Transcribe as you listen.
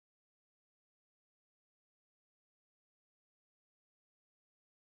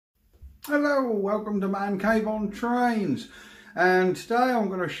Hello, welcome to Man Cave on Trains, and today I'm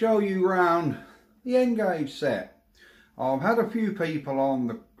going to show you around the N-Gage set. I've had a few people on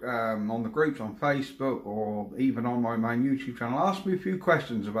the groups on Facebook or even on my main YouTube channel ask me a few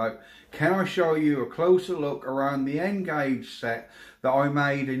questions about, can I show you a closer look around the N-Gage set that I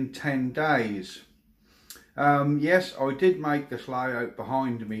made in 10 days. Yes, I did make this layout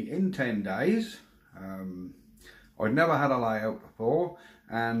behind me in 10 days. I'd never had a layout before,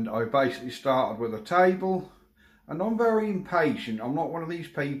 and I basically started with a table, and I'm very impatient. I'm not one of these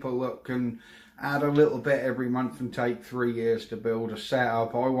people that can add a little bit every month and take 3 years to build a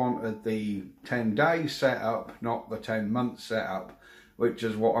setup. I wanted the 10-day setup, not the 10-month setup, which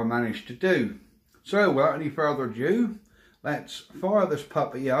is what I managed to do. So without any further ado, let's fire this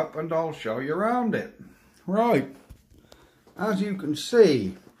puppy up and I'll show you around it. Right, as you can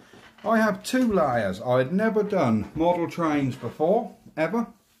see, I have two layers. I had never done model trains before, ever.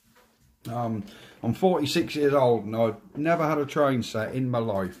 I'm 46 years old and I've never had a train set in my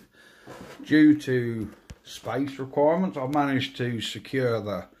life. Due to space requirements, I've managed to secure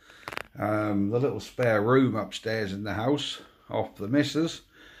the little spare room upstairs in the house off the missus.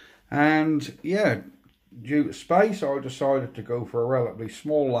 And yeah, due to space, I decided to go for a relatively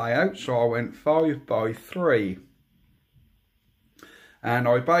small layout, so I went 5 by 3. And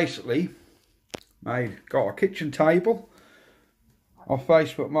I basically got a kitchen table off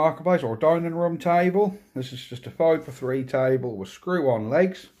Facebook Marketplace, or a dining room table. This is just a 5 by 3 table with screw-on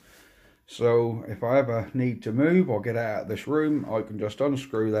legs. So if I ever need to move or get out of this room, I can just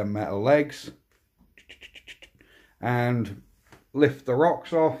unscrew them metal legs and lift the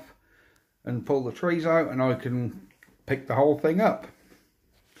rocks off and pull the trees out, and I can pick the whole thing up.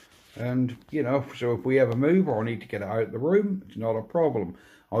 And you know, so if we ever move or I need to get out of the room, it's not a problem.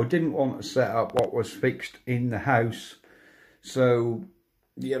 I didn't want to set up what was fixed in the house, so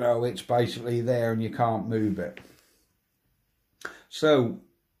you know, it's basically there and you can't move it. So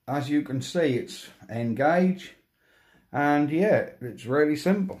as you can see, it's N-Gage, and yeah, it's really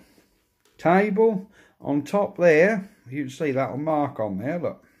simple. Table on top there, you can see that little mark on there,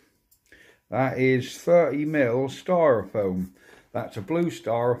 look. That is 30mm styrofoam. That's a blue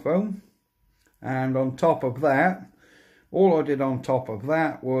styrofoam. And on top of that, all I did on top of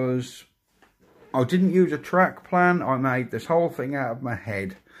that was, I didn't use a track plan. I made this whole thing out of my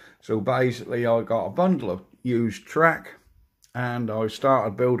head. So basically I got a bundle of used track and I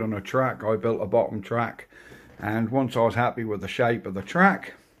started building a track. I built a bottom track, and once I was happy with the shape of the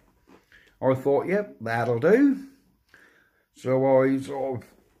track, I thought, yep, that'll do. So I sort of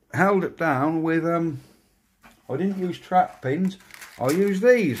held it down with, I didn't use track pins, I used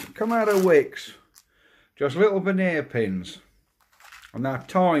these, come out of Wickes, just little veneer pins, and they're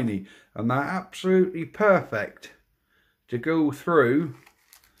tiny, and they're absolutely perfect to go through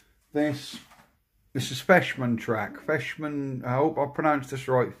this. This is Feshman track, Feshman, I hope I pronounced this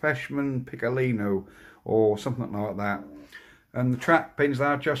right, Feshman Piccolino, or something like that. And the track pins,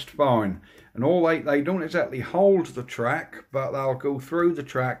 they're just fine. And all they don't exactly hold the track, but they'll go through the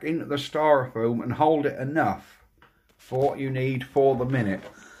track into the styrofoam and hold it enough for what you need for the minute.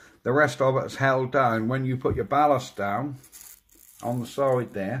 The rest of it's held down. When you put your ballast down on the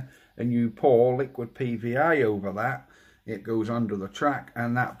side there and you pour liquid PVA over that, it goes under the track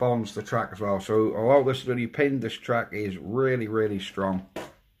and that bonds the track as well. So although this is only pinned, this track is really, really strong.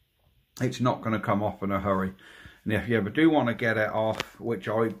 It's not going to come off in a hurry. And if you ever do want to get it off, which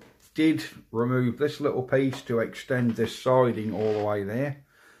I did remove this little piece to extend this siding all the way there,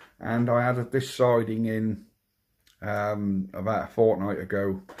 and I added this siding in about a fortnight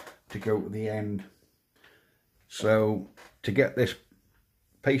ago to go to the end. So to get this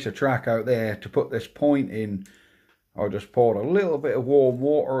piece of track out there, to put this point in, I just poured a little bit of warm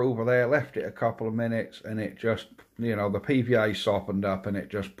water over there, left it a couple of minutes, and it just, you know, the PVA softened up and it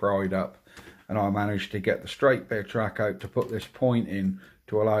just pried up. And I managed to get the straight bit of track out to put this point in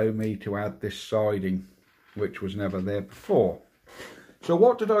to allow me to add this siding, which was never there before. So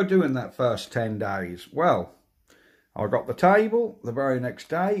what did I do in that first 10 days? Well, I got the table. The very next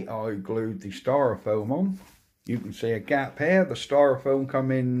day, I glued the styrofoam on. You can see a gap here. The styrofoam come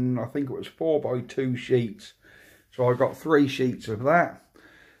in, I think it was 4 by 2 sheets. So I got 3 sheets of that.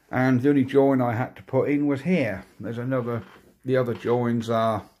 And the only join I had to put in was here. There's another, the other joins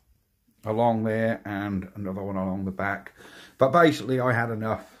are along there and another one along the back, but basically I had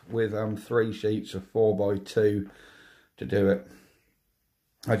enough with 3 sheets of 4 by 2 to do it.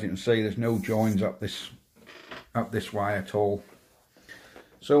 As you can see, there's no joins up this way at all.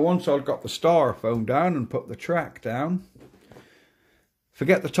 So once I'd got the styrofoam down and put the track down,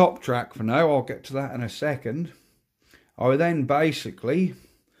 forget the top track for now, I'll get to that in a second. I then basically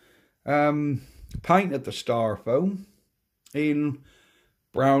painted the styrofoam in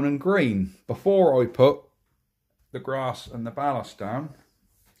brown and green before I put the grass and the ballast down.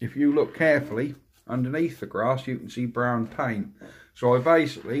 If you look carefully underneath the grass, you can see brown paint. So I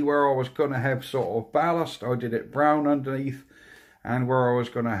basically, where I was going to have sort of ballast, I did it brown underneath, and where I was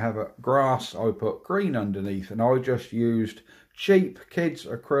going to have a grass, I put green underneath. And I just used cheap kids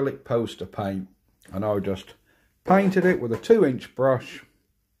acrylic poster paint, and I just painted it with a 2-inch brush,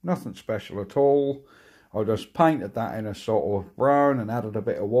 nothing special at all. I just painted that in a sort of brown and added a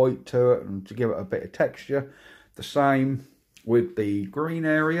bit of white to it and to give it a bit of texture. The same with the green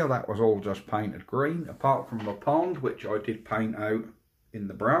area, that was all just painted green, apart from the pond, which I did paint out in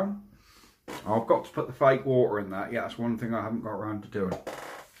the brown. I've got to put the fake water in that. Yeah, that's one thing I haven't got around to doing.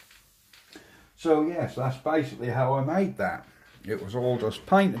 So yes, that's basically how I made that. It was all just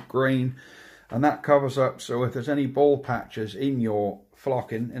painted green, and that covers up, so if there's any ball patches in your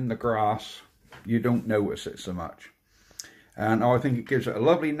flocking, in the grass, you don't notice it so much. And I think it gives it a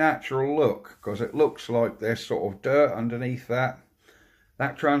lovely natural look, because it looks like there's sort of dirt underneath that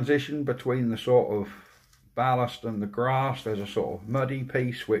transition between the sort of ballast and the grass. There's a sort of muddy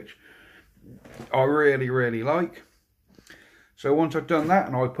piece, which I really like. So once I'd done that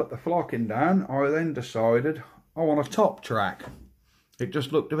and I put the flocking down, I then decided I want a top track. It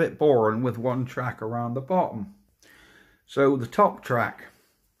just looked a bit boring with one track around the bottom. So the top track,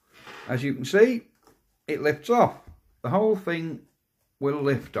 as you can see, it lifts off. The whole thing will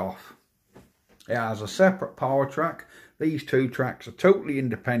lift off. It has a separate power track. These two tracks are totally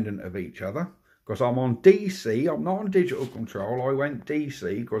independent of each other, because I'm on DC, I'm not on digital control. I went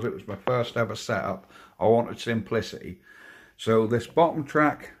DC because it was my first ever setup. I wanted simplicity. So this bottom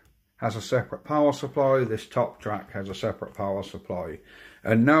track has a separate power supply, this top track has a separate power supply.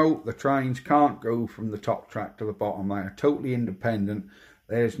 And no, the trains can't go from the top track to the bottom. They are totally independent.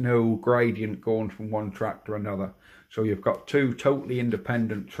 There's no gradient going from one track to another. So you've got two totally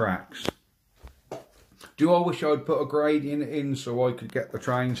independent tracks. Do I wish I'd put a gradient in so I could get the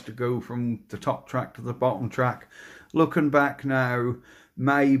trains to go from the top track to the bottom track? Looking back now,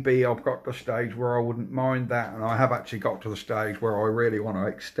 maybe I've got to the stage where I wouldn't mind that, and I have actually got to the stage where I really want to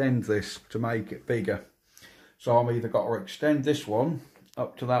extend this to make it bigger. So I'm either got to extend this one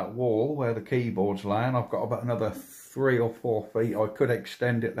up to that wall where the keyboard's laying. I've got about another 3 or 4 feet. I could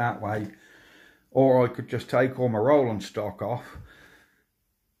extend it that way, or I could just take all my rolling stock off,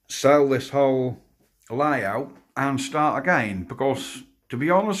 sell this whole layout and start again. Because to be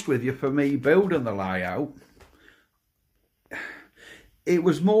honest with you, for me, building the layout, it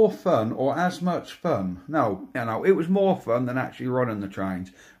was more fun, or as much fun. No, it was more fun than actually running the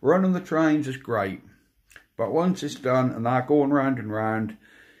trains. Running the trains is great, but once it's done and they're going round and round,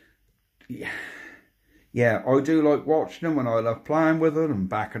 yeah, I do like watching them, and I love playing with them and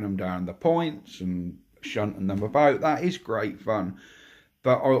backing them down the points and shunting them about. That is great fun.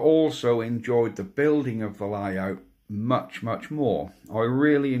 But I also enjoyed the building of the layout much more. I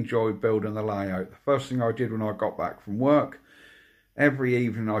really enjoyed building the layout. The first thing I did when I got back from work, every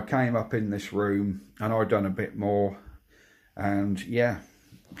evening I came up in this room and I'd done a bit more. And yeah,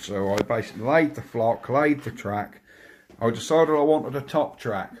 so I basically laid the flock, laid the track. I decided I wanted a top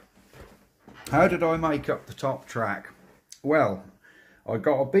track. How did I make up the top track? Well, I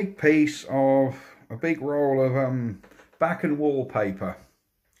got a big piece of, a big roll of backing wallpaper.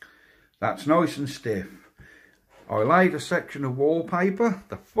 That's nice and stiff. I laid a section of wallpaper,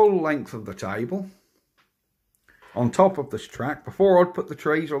 the full length of the table, on top of this track. Before I'd put the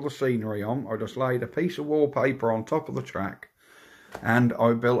trees or the scenery on, I just laid a piece of wallpaper on top of the track, and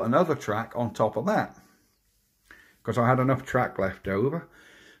I built another track on top of that, because I had enough track left over.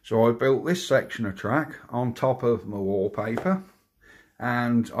 So I built this section of track on top of my wallpaper,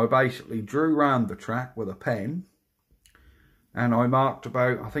 and I basically drew round the track with a pen, and I marked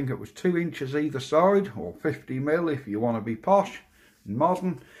about, I think it was 2 inches either side, or 50mm if you want to be posh and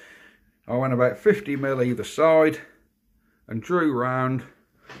modern. I went about 50mm either side and drew round,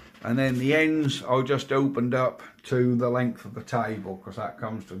 and then the ends I just opened up to the length of the table, because that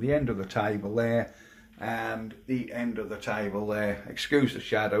comes to the end of the table there and the end of the table there. Excuse the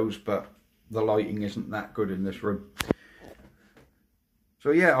shadows, but the lighting isn't that good in this room.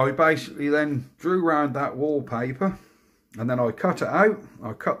 So yeah, I basically then drew round that wallpaper, and then I cut it out.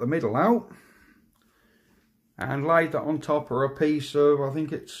 I cut the middle out and laid that on top of a piece of, I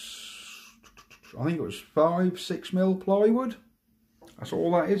think it was 5-6mm plywood. That's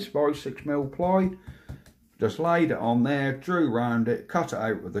all that is, 5-6mm ply. Just laid it on there, drew round it, cut it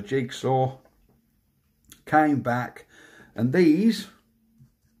out with a jigsaw, came back, and these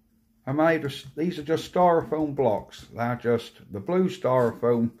are made of, these are just styrofoam blocks. They're just the blue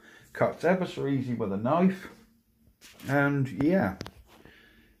styrofoam Cuts ever so easy with a knife. And yeah,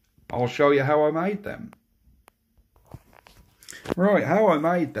 I'll show you how I made them. Right, how I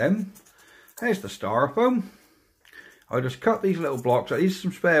made them. Here's the styrofoam. I just cut these little blocks. These are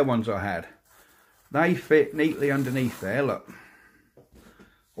some spare ones I had. They fit neatly underneath there, look.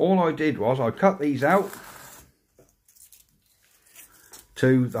 All I did was I cut these out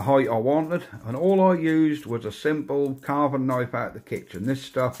to the height I wanted, and all I used was a simple carving knife out of the kitchen. This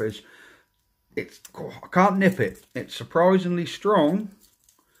stuff is, I can't nip it. It's surprisingly strong,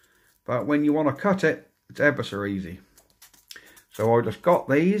 but when you want to cut it, it's ever so easy. So I just got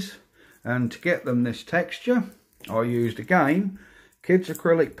these, and to get them this texture, I used again kids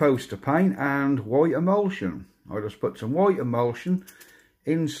acrylic poster paint and white emulsion. I just put some white emulsion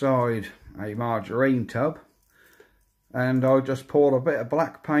inside a margarine tub, and I just poured a bit of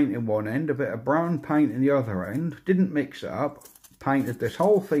black paint in one end, a bit of brown paint in the other end. Didn't mix it up. Painted this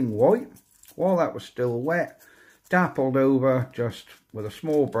whole thing white while that was still wet. Dappled over, just with a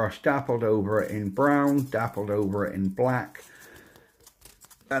small brush, dappled over it in brown, dappled over it in black.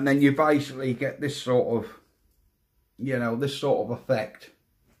 And then you basically get this sort of, you know, this sort of effect.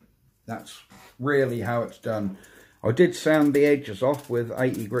 That's really how it's done. I did sand the edges off with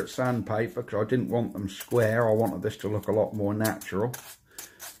 80 grit sandpaper because I didn't want them square. I wanted this to look a lot more natural.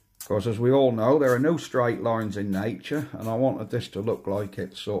 Because as we all know, there are no straight lines in nature, and I wanted this to look like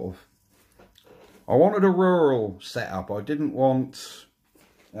it's sort of... I wanted a rural setup. I didn't want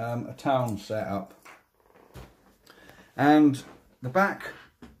a town setup. And the back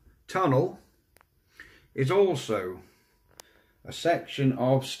tunnel is also a section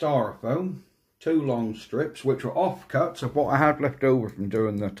of styrofoam. 2 long strips, which were offcuts of what I had left over from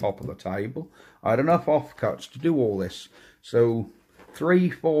doing the top of the table. I had enough offcuts to do all this. So 3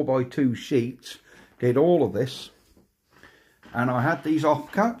 4x2 sheets did all of this. And I had these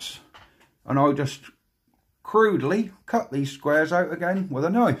offcuts, and I just crudely cut these squares out again with a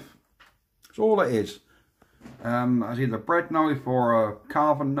knife. That's all it is. As either a bread knife or a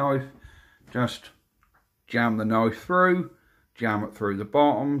carving knife. Just jam the knife through. Jam it through the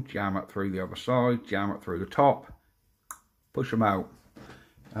bottom, jam it through the other side, jam it through the top, push them out.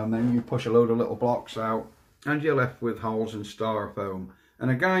 And then you push a load of little blocks out and you're left with holes in styrofoam. And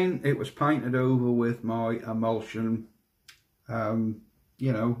again, it was painted over with my emulsion, you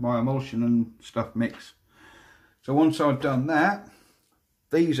know, my emulsion and stuff mix. So once I've done that,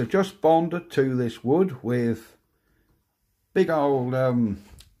 these are just bonded to this wood with big old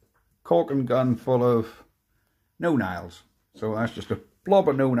cork and gun full of no nails. So that's just a blob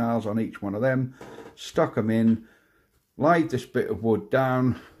of no nails on each one of them. Stuck them in, laid this bit of wood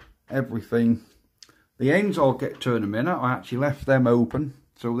down, everything. The ends I'll get to in a minute. I actually left them open.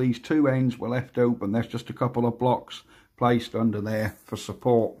 So these 2 ends were left open. There's just a couple of blocks placed under there for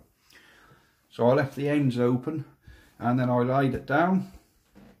support. So I left the ends open, and then I laid it down.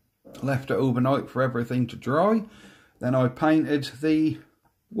 Left it overnight for everything to dry. Then I painted the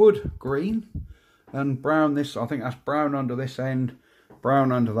wood green. And brown this, I think that's brown under this end,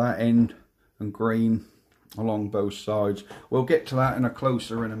 brown under that end, and green along both sides. We'll get to that in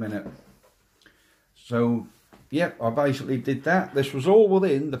a minute. So, yep, I basically did that. This was all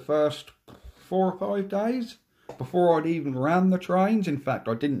within the first 4 or 5 days before I'd even ran the trains. In fact,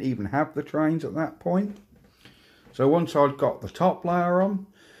 I didn't even have the trains at that point. So once I'd got the top layer on,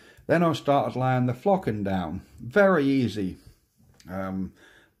 then I started laying the flocking down. Very easy.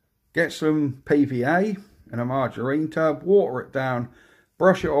 Get some PVA in a margarine tub, water it down,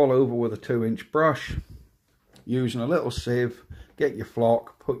 brush it all over with a 2-inch brush, using a little sieve. Get your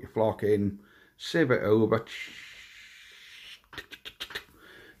flock, put your flock in, sieve it over,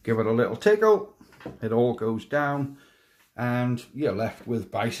 give it a little tickle, it all goes down, and you're left with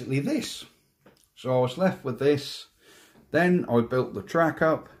basically this. So I was left with this. Then I built the track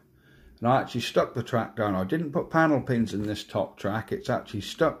up, and I actually stuck the track down. I didn't put panel pins in this top track. It's actually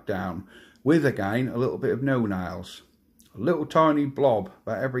stuck down with, again, a little bit of no nails. A little tiny blob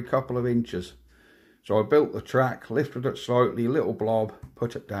about every couple of inches. So I built the track, lifted it slightly, little blob,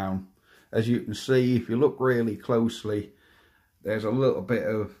 put it down. As you can see, if you look really closely, there's a little bit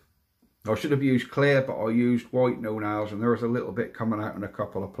of... I should have used clear, but I used white no nails, and there was a little bit coming out in a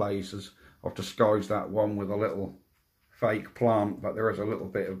couple of places. I've disguised that one with a little fake plant, but there is a little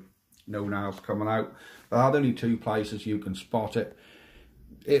bit of no nails coming out. There are only 2 places you can spot it.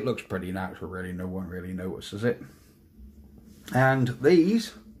 It looks pretty natural, really. No one really notices it. And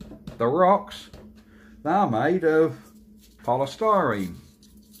these, the rocks, they're made of polystyrene.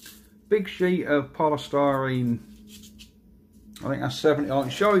 Big sheet of polystyrene. I think that's 70. I can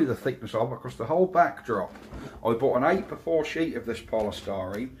show you the thickness of it because the whole backdrop. I bought an 8x4 sheet of this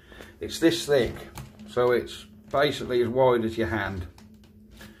polystyrene. It's this thick, so it's basically as wide as your hand.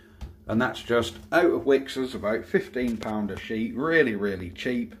 And that's just out of Wickes, about £15 a sheet, really, really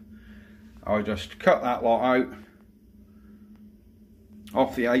cheap. I just cut that lot out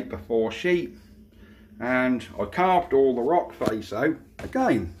off the 8x4 sheet, and I carved all the rock face out,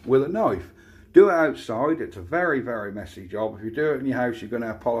 again, with a knife. Do it outside, it's a very, very messy job. If you do it in your house, you're going to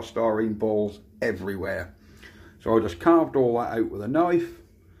have polystyrene balls everywhere. So I just carved all that out with a knife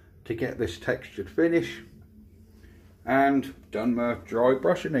to get this textured finish, and done my dry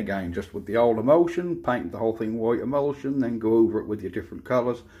brushing again, just with the old emulsion, painted the whole thing white emulsion, then go over it with your different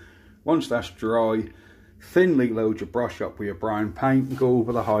colours. Once that's dry, thinly load your brush up with your brown paint and go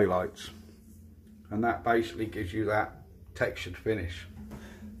over the highlights. And that basically gives you that textured finish.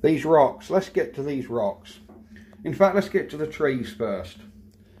 These rocks, let's get to these rocks. In fact, let's get to the trees first.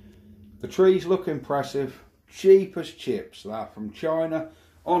 The trees look impressive, cheap as chips. They're from China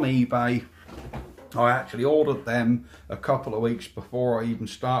on eBay. I actually ordered them a couple of weeks before I even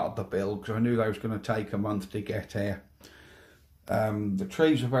started the build, because I knew they was going to take a month to get here. The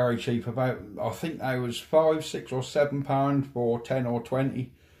trees are very cheap, about, I think they was £5, £6 or £7 for 10 or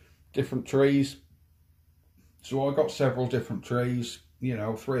 20 different trees. So I got several different trees, you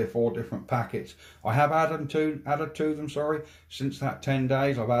know, 3 or 4 different packets. I have added to them, since that 10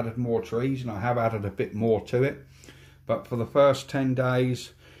 days. I've added more trees, and I have added a bit more to it. But for the first 10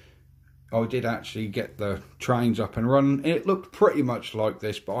 days, I did actually get the trains up and running. It looked pretty much like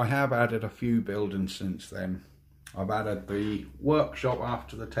this, but I have added a few buildings since then. I've added the workshop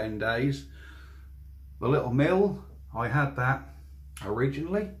after the 10 days. The little mill, I had that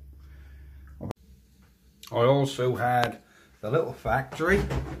originally. I also had the little factory.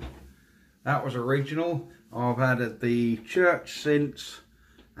 That was original. I've added the church since,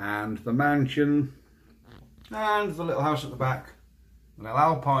 and the mansion, and the little house at the back, the little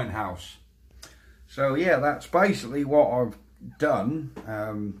alpine house. So yeah, that's basically what I've done.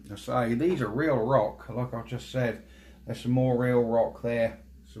 I say these are real rock, like I just said. There's some more real rock there,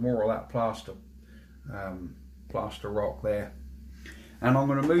 some more of that plaster rock there. And I'm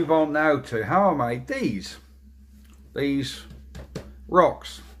going to move on now to how I made these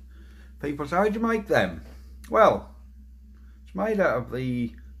rocks. People say, how'd you make them? Well, it's made out of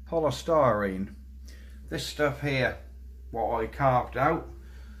the polystyrene. This stuff here, what I carved out,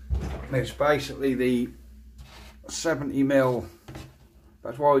 it's basically the 70mm,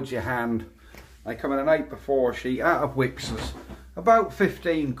 as wide as your hand. They come in an 8x4 sheet out of Wickes, about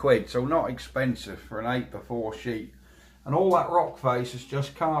 15 quid, so not expensive for an 8x4 sheet. And all that rock face is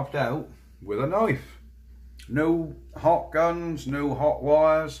just carved out with a knife. No hot guns, no hot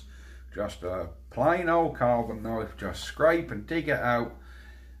wires, just a plain old carving knife. Just scrape and dig it out,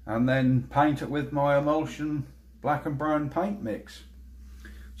 and then paint it with my emulsion black and brown paint mix.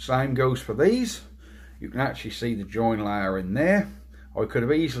 Same goes for these. You can actually see the join layer in there. I could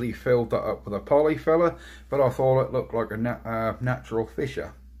have easily filled that up with a poly filler, but I thought it looked like a natural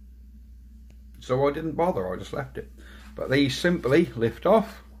fissure, so I didn't bother, I just left it. But these simply lift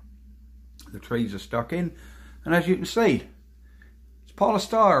off, the trees are stuck in, and as you can see, it's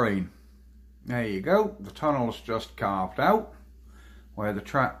polystyrene. There you go, the tunnel's just carved out where the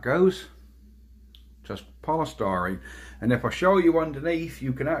track goes, just polystyrene. And if I show you underneath,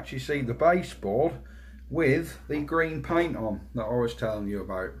 you can actually see the baseboard with the green paint on that I was telling you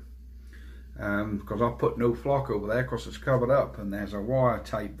about, because I put no flock over there because it's covered up, and there's a wire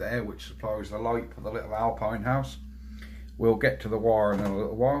tape there which supplies the light for the little alpine house. We'll get to the wire in a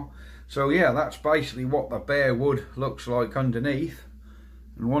little while. So yeah, that's basically what the bare wood looks like underneath.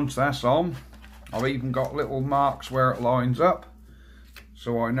 And once that's on, I've even got little marks where it lines up,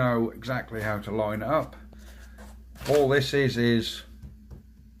 so I know exactly how to line it up. All this is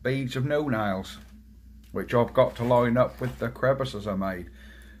beads of no nails, which I've got to line up with the crevices I made.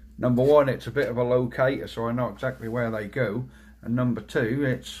 Number one, it's a bit of a locator, so I know exactly where they go. And number two,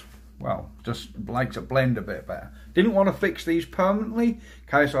 it's, well, just makes it blend a bit better. Didn't want to fix these permanently, in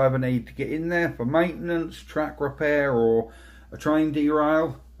case I ever need to get in there for maintenance, track repair, or a train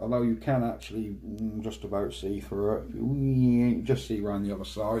derail. Although you can actually just about see through it. You just see around the other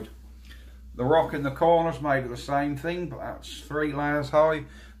side. The rock in the corner's made of the same thing, but that's 3 layers high.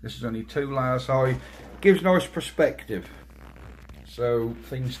 This is only 2 layers high. Gives nice perspective, so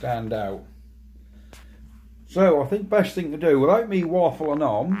things stand out. So I think best thing to do, without me waffling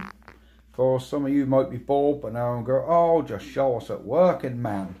on, because some of you might be bored but now and go, oh, just show us at working,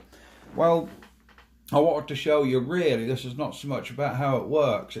 man. Well, I wanted to show you, really, this is not so much about how it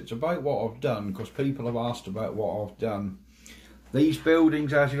works, it's about what I've done, because people have asked about what I've done. These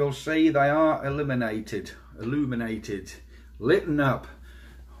buildings, as you'll see, they are illuminated, lit up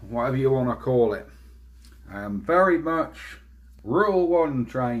whatever you want to call it. Very much Rule 1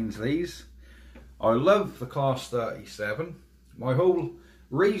 trains these. I love the Class 37. My whole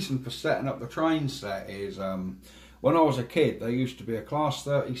reason for setting up the train set is when I was a kid there used to be a Class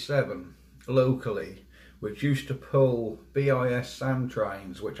 37 locally which used to pull BIS sand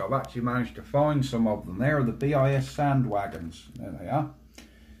trains, which I've actually managed to find some of them. There are the BIS sand wagons. There they are.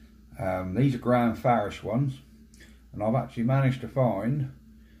 These are Graham Farish ones, and I've actually managed to find,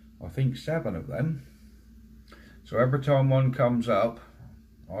 I think, 7 of them. So every time one comes up,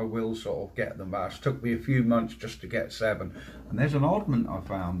 I will sort of get them, but it took me a few months just to get 7. And there's an oddment I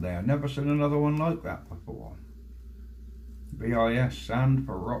found there. Never seen another one like that before. BIS sand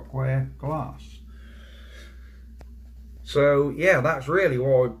for Rockware glass. So yeah, that's really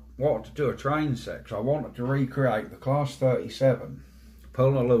why I wanted to do a train set, because I wanted to recreate the Class 37,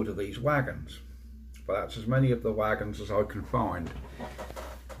 pulling a load of these wagons. But that's as many of the wagons as I can find.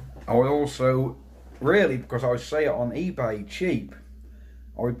 I also, really, because I see it on eBay cheap,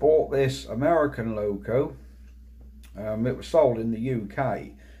 I bought this American loco. It was sold in the UK,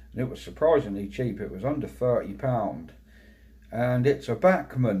 and it was surprisingly cheap. It was under £30, and it's a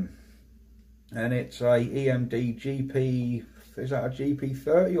Bachmann, and it's a EMD GP. Is that a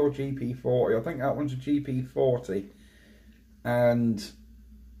GP30 or GP40? I think that one's a GP40, and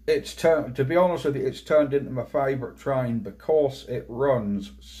it's turned. To be honest with you, it's turned into my favourite train because it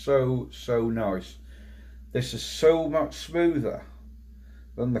runs so nice. This is so much smoother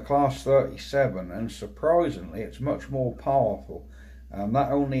than the Class 37, and surprisingly it's much more powerful.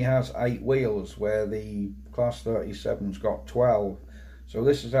 That only has 8 wheels where the Class 37's got 12, so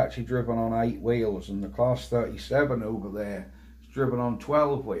this is actually driven on 8 wheels, and the Class 37 over there is driven on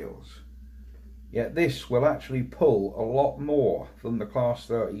 12 wheels. Yet this will actually pull a lot more than the Class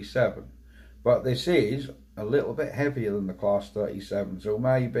 37, but this is a little bit heavier than the Class 37, so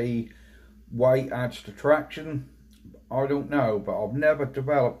maybe weight adds to traction. I don't know, but I've never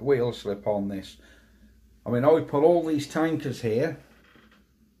developed wheel slip on this. I mean, I would put all these tankers here,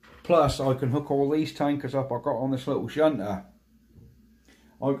 plus I can hook all these tankers up I've got on this little shunter.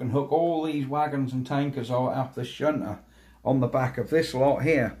 I can hook all these wagons and tankers off this shunter on the back of this lot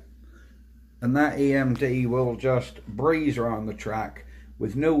here, and that EMD will just breeze around the track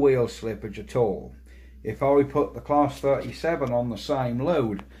with no wheel slippage at all. If I put the Class 37 on the same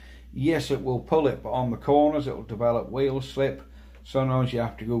load, yes, it will pull it, but on the corners it will develop wheel slip. Sometimes you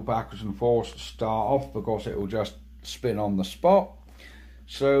have to go backwards and forwards to start off because it will just spin on the spot.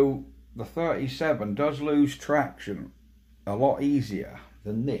 So the 37 does lose traction a lot easier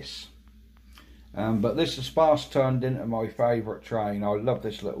than this. But this has fast turned into my favourite train. I love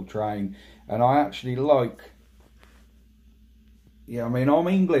this little train, and I actually like, yeah, I mean, I'm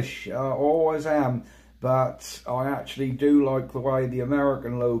English, I always am, but I actually do like the way the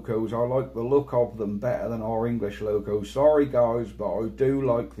American locos, I like the look of them better than our English locos. Sorry guys, but I do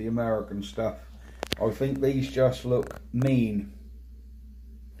like the American stuff. I think these just look mean.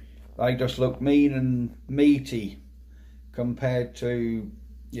 They just look mean and meaty compared to,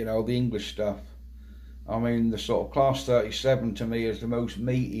 you know, the English stuff. I mean, the sort of Class 37 to me is the most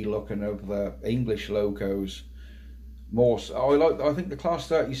meaty looking of the English locos. More so, I think the Class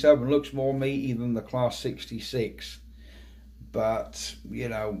 37 looks more meaty than the Class 66, but you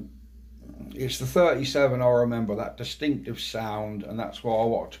know, it's the 37 I remember, that distinctive sound, and that's why I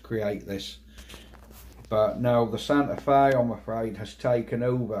wanted to create this. But no, the Santa Fe, I'm afraid, has taken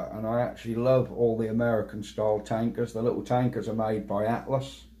over, and I actually love all the American style tankers. The little tankers are made by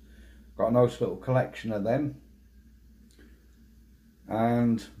Atlas. Got a nice little collection of them.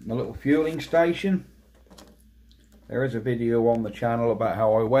 And the little fueling station. There is a video on the channel about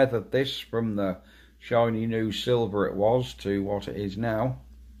how I weathered this from the shiny new silver it was to what it is now.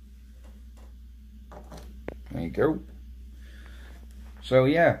 There you go. So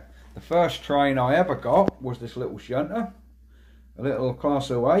yeah, the first train I ever got was this little shunter, a little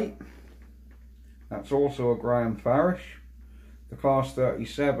Class 08. That's also a Graham Farish. The Class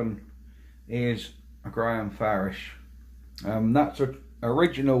 37 is a Graham Farish. That's an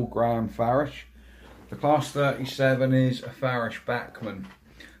original Graham Farish. The Class 37 is a Farish Bachmann.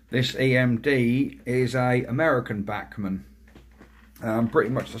 This EMD is a American Bachmann. Pretty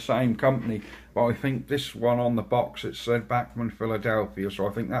much the same company, but I think this one on the box, it said Bachmann Philadelphia, so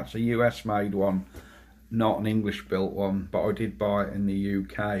I think that's a US made one, not an English built one, but I did buy it in the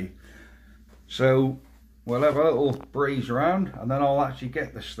UK. So we'll have a little breeze around, and then I'll actually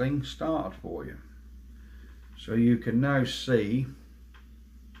get this thing started for you. So you can now see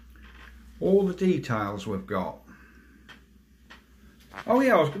all the details we've got. Oh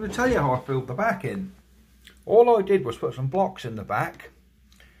yeah, I was going to tell you how I filled the back in. All I did was put some blocks in the back,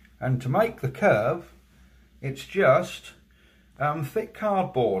 And to make the curve, it's just thick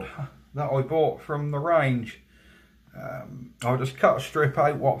cardboard that I bought from the range. I just cut a strip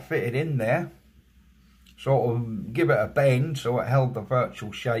out what fitted in there, sort of give it a bend so it held the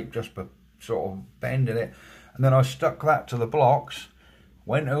virtual shape just by sort of bending it, and then I stuck that to the blocks,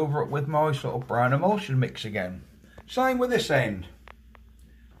 went over it with my sort of brown emulsion mix again. Same with this end.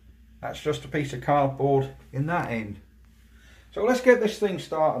 That's just a piece of cardboard in that end. So let's get this thing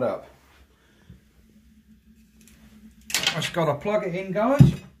started up. Just got to plug it in,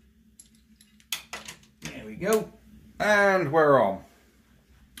 guys. There we go. And we're on.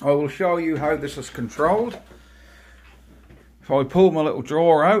 I will show you how this is controlled. If I pull my little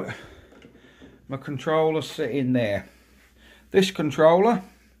drawer out, my controllers sit in there. This controller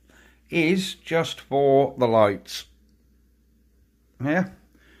is just for the lights. Yeah.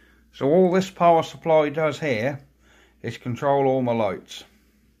 So all this power supply does here is control all my lights.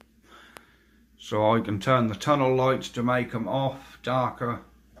 So I can turn the tunnel lights to make them off, darker,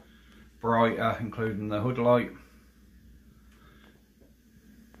 brighter, including the hood light.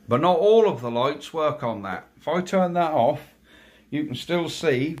 But not all of the lights work on that. If I turn that off, you can still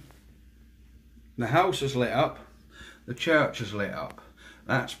see the house is lit up, the church is lit up.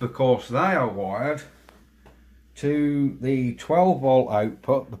 That's because they are wired to the 12 volt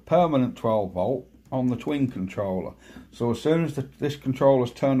output, the permanent 12 volt on the twin controller. So as soon as this controller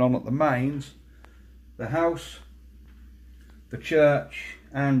is turned on at the mains, the house, the church,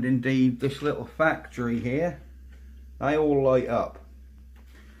 and indeed this little factory here, they all light up.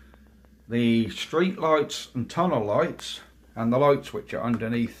 The street lights and tunnel lights and the lights which are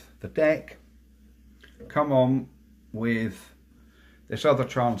underneath the deck come on with this other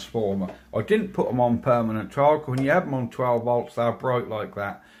transformer. I didn't put them on permanent 12 because when you have them on 12 volts they're bright like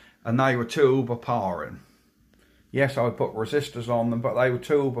that, and they were too overpowering. Yes, I put resistors on them, but they were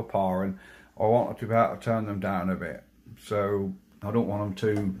too overpowering. I wanted to be able to turn them down a bit. So I don't want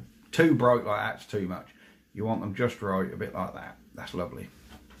them too bright like that's too much. You want them just right, a bit like that. That's lovely.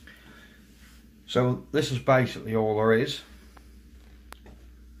 So this is basically all there is.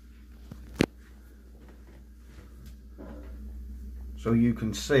 So you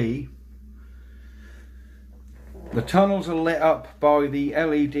can see the tunnels are lit up by the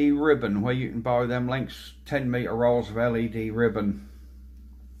LED ribbon, where you can buy them lengths 10-meter rolls of LED ribbon,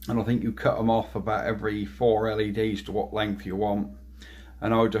 and I think you cut them off about every 4 LEDs to what length you want.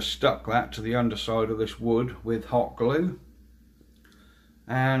 And I just stuck that to the underside of this wood with hot glue,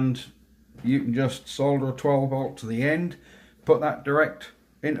 and you can just solder a 12 volt to the end, put that direct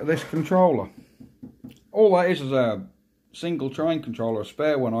into this controller. All that is a single train controller, a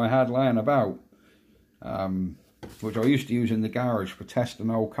spare one I had laying about, which I used to use in the garage for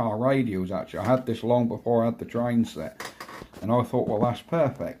testing old car radios. Actually, I had this long before I had the train set, and I thought, well, that's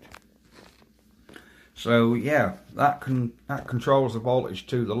perfect. So yeah, that controls the voltage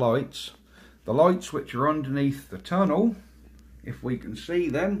to the lights. The lights which are underneath the tunnel, if we can see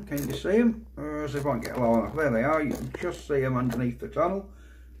them, can you see them? As if I can get low enough, there they are. You can just see them underneath the tunnel.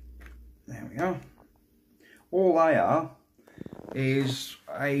 There we are. All they are is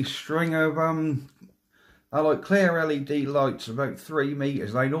a string of they're like clear LED lights, about 3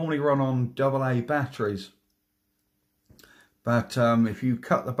 meters. They normally run on AA batteries, but if you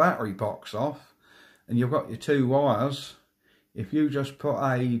cut the battery box off and you've got your 2 wires, if you just put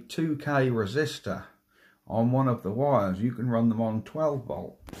a 2K resistor on one of the wires, you can run them on 12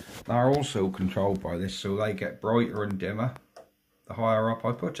 volt. They're also controlled by this, so they get brighter and dimmer the higher up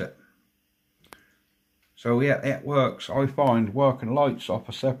I put it. So yeah, it works. I find working lights off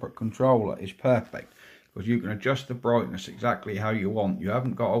a separate controller is perfect, because you can adjust the brightness exactly how you want. You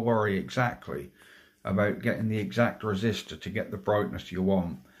haven't got to worry exactly about getting the exact resistor to get the brightness you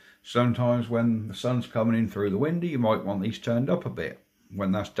want. Sometimes when the sun's coming in through the window, you might want these turned up a bit.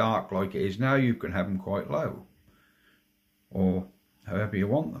 When that's dark like it is now, you can have them quite low, or however you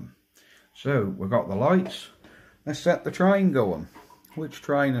want them. So we've got the lights. Let's set the train going. Which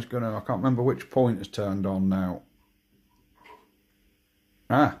train is going to, I can't remember which point is turned on now.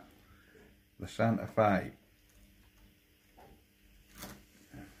 Ah, the Santa Fe.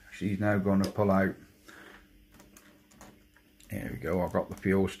 She's now going to pull out. Here we go, I've got the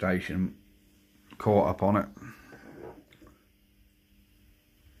fuel station caught up on it.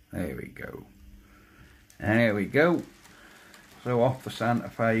 There we go. There we go. So off the Santa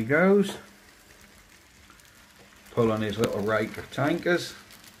Fe goes. Pulling his little rake of tankers.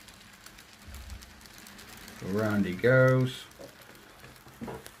 So round he goes.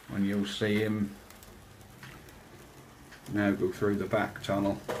 And you'll see him now go through the back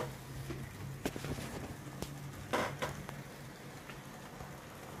tunnel.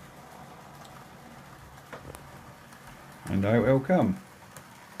 And out he'll come.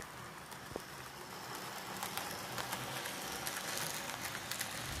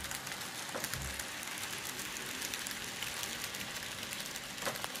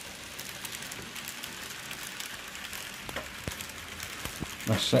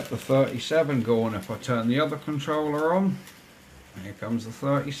 Let's set the 37 going. If I turn the other controller on, here comes the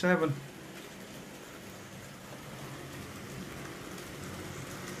 37.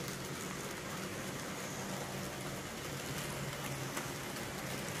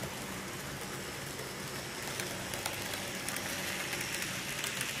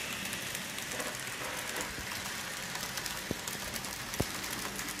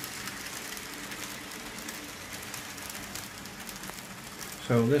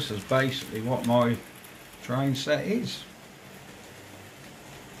 So this is basically what my train set is.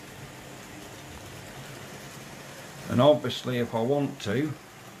 And obviously if I want to,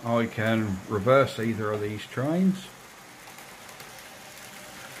 I can reverse either of these trains.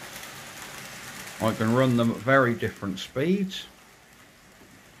 I can run them at very different speeds.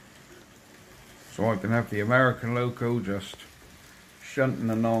 So I can have the American loco just shunting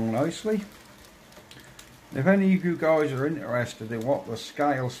along nicely. If any of you guys are interested in what the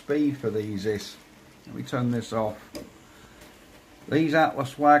scale speed for these is, let me turn this off. These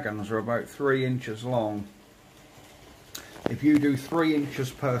Atlas wagons are about 3 inches long. If you do 3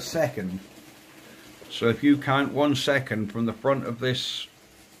 inches per second, so if you count 1 second from the front of this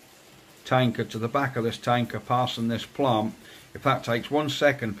tanker to the back of this tanker passing this plant, if that takes 1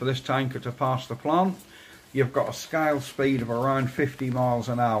 second for this tanker to pass the plant, you've got a scale speed of around 50 miles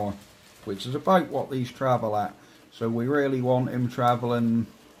an hour. Which is about what these travel at. So we really want him travelling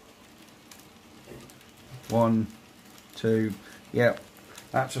 1, 2, yep,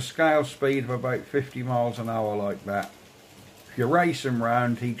 that's a scale speed of about 50 miles an hour like that. If you race him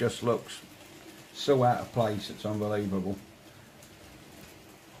round, he just looks so out of place, it's unbelievable.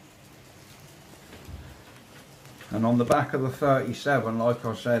 And on the back of the 37, like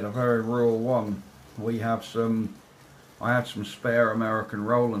I said, a very rural one, we have some, I had some spare American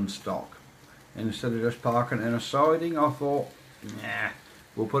rolling stock. Instead of just parking in a siding, I thought, nah,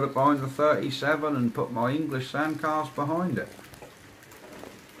 we'll put it behind the 37 and put my English sand cars behind it.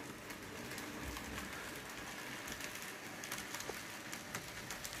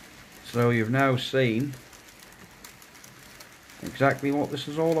 So you've now seen exactly what this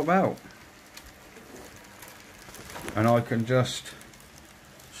is all about. And I can just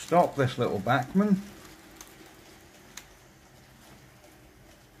stop this little backman.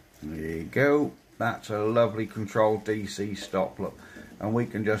 There you go, that's a lovely controlled DC stop, look. And we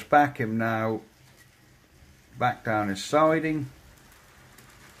can just back him now, back down his siding.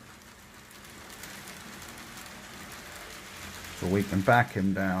 So we can back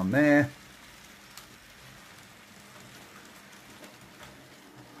him down there.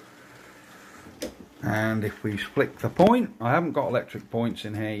 And if we flick the point, I haven't got electric points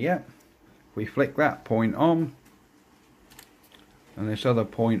in here yet. If we flick that point on, and this other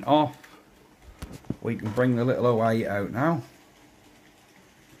point off, we can bring the little 08 out now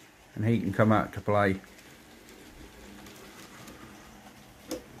and he can come out to play.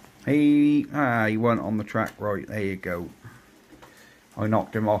 He went on the track right, there you go. I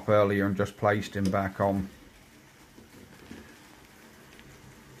knocked him off earlier and just placed him back on.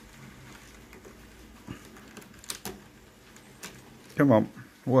 Come on,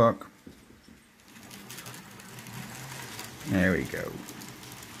 work. There we go.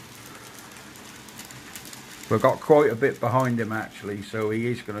 We've got quite a bit behind him actually, so he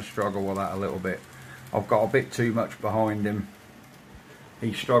is going to struggle with that a little bit. I've got a bit too much behind him.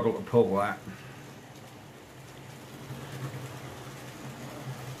 He struggled to pull that.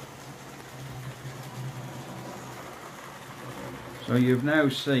 So you've now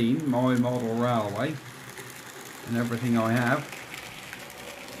seen my model railway and everything I have.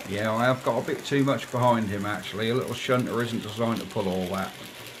 Yeah, I have got a bit too much behind him actually. A little shunter isn't designed to pull all that.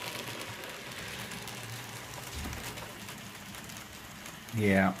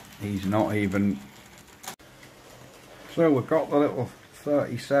 Yeah, he's not even. So we've got the little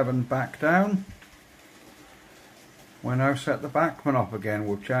 37 back down. We now set the backman off again.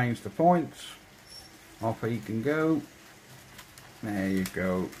 We've changed the points. Off he can go. There you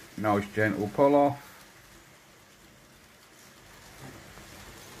go. Nice gentle pull off.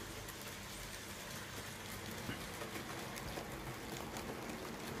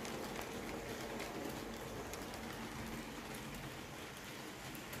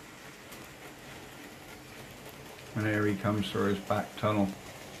 And here he comes through his back tunnel.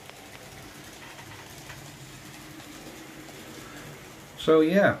 So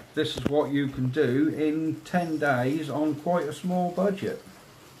yeah, this is what you can do in 10 days on quite a small budget.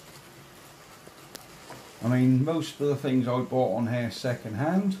 I mean, most of the things I bought on here second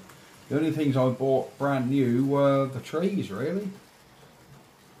hand. The only things I bought brand new were the trees, really.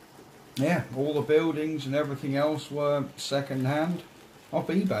 Yeah, all the buildings and everything else were second hand off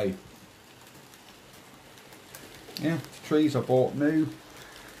eBay. Yeah, the trees I bought new.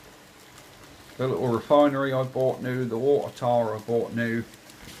 The little refinery I bought new. The water tower I bought new.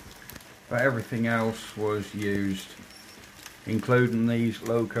 But everything else was used, including these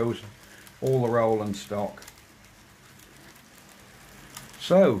locos, all the rolling stock.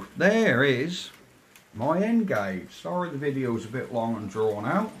 So there is my end gauge. Sorry the video's a bit long and drawn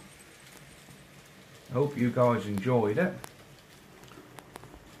out. Hope you guys enjoyed it.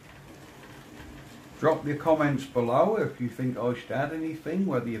 Drop your comments below if you think I should add anything,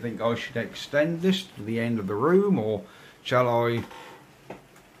 whether you think I should extend this to the end of the room, or shall I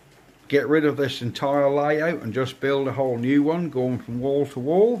get rid of this entire layout and just build a whole new one going from wall to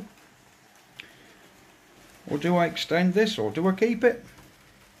wall. Or do I extend this, or do I keep it?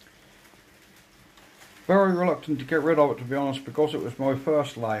 Very reluctant to get rid of it, to be honest, because it was my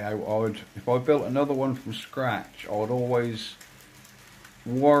first layout. If I built another one from scratch, I would always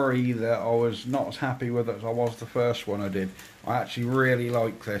worry that I was not as happy with it as I was the first one I did. I actually really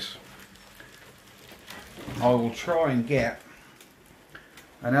like this. I will try and get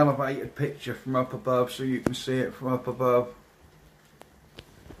an elevated picture from up above so you can see it from up above.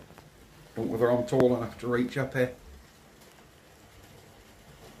 But whether I'm tall enough to reach up here.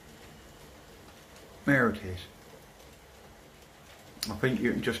 There it is. I think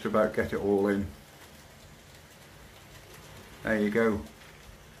you can just about get it all in. There you go.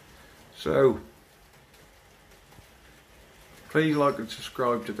 So, please like and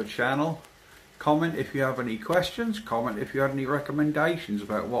subscribe to the channel. Comment if you have any questions. Comment if you have any recommendations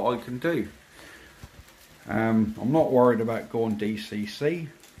about what I can do. I'm not worried about going DCC.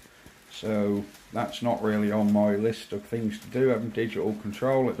 So that's not really on my list of things to do. Having digital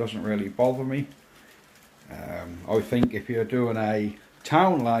control, it doesn't really bother me. I think if you're doing a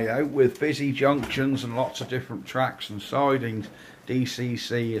town layout with busy junctions and lots of different tracks and sidings,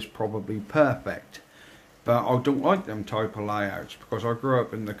 DCC is probably perfect. But I don't like them type of layouts because I grew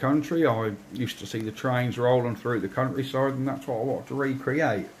up in the country. I used to see the trains rolling through the countryside, and that's what I wanted to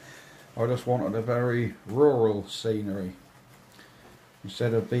recreate. I just wanted a very rural scenery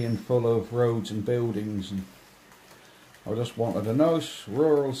instead of being full of roads and buildings, and I just wanted a nice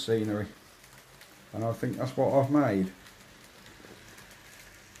rural scenery, and I think that's what I've made.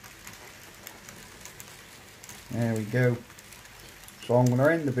 There we go. So I'm going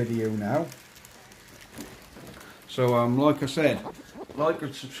to end the video now. So like I said, like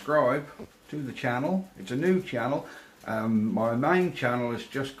and subscribe to the channel. It's a new channel. My main channel is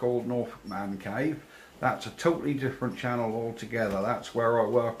just called Norfolk Man Cave. That's a totally different channel altogether. That's where I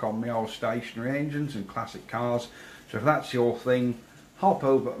work on my old stationary engines and classic cars. So if that's your thing, hop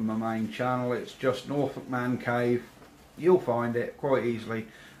over to my main channel. It's just Norfolk Man Cave. You'll find it quite easily.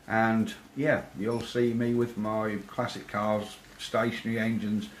 And yeah, you'll see me with my classic cars, stationary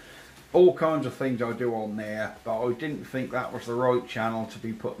engines, all kinds of things I do on there. But I didn't think that was the right channel to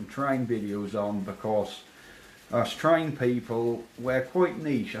be putting train videos on, because us train people, we're quite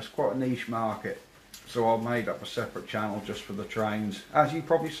niche. That's quite a niche market. So I made up a separate channel just for the trains, as you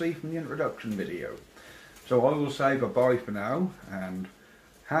probably see from the introduction video. So I will say goodbye for now, and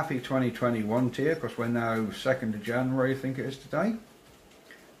happy 2021 to you, because we're now 2nd of January, I think it is today.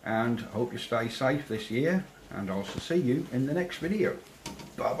 And I hope you stay safe this year, and I'll see you in the next video.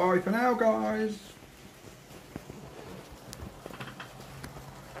 Bye bye for now, guys.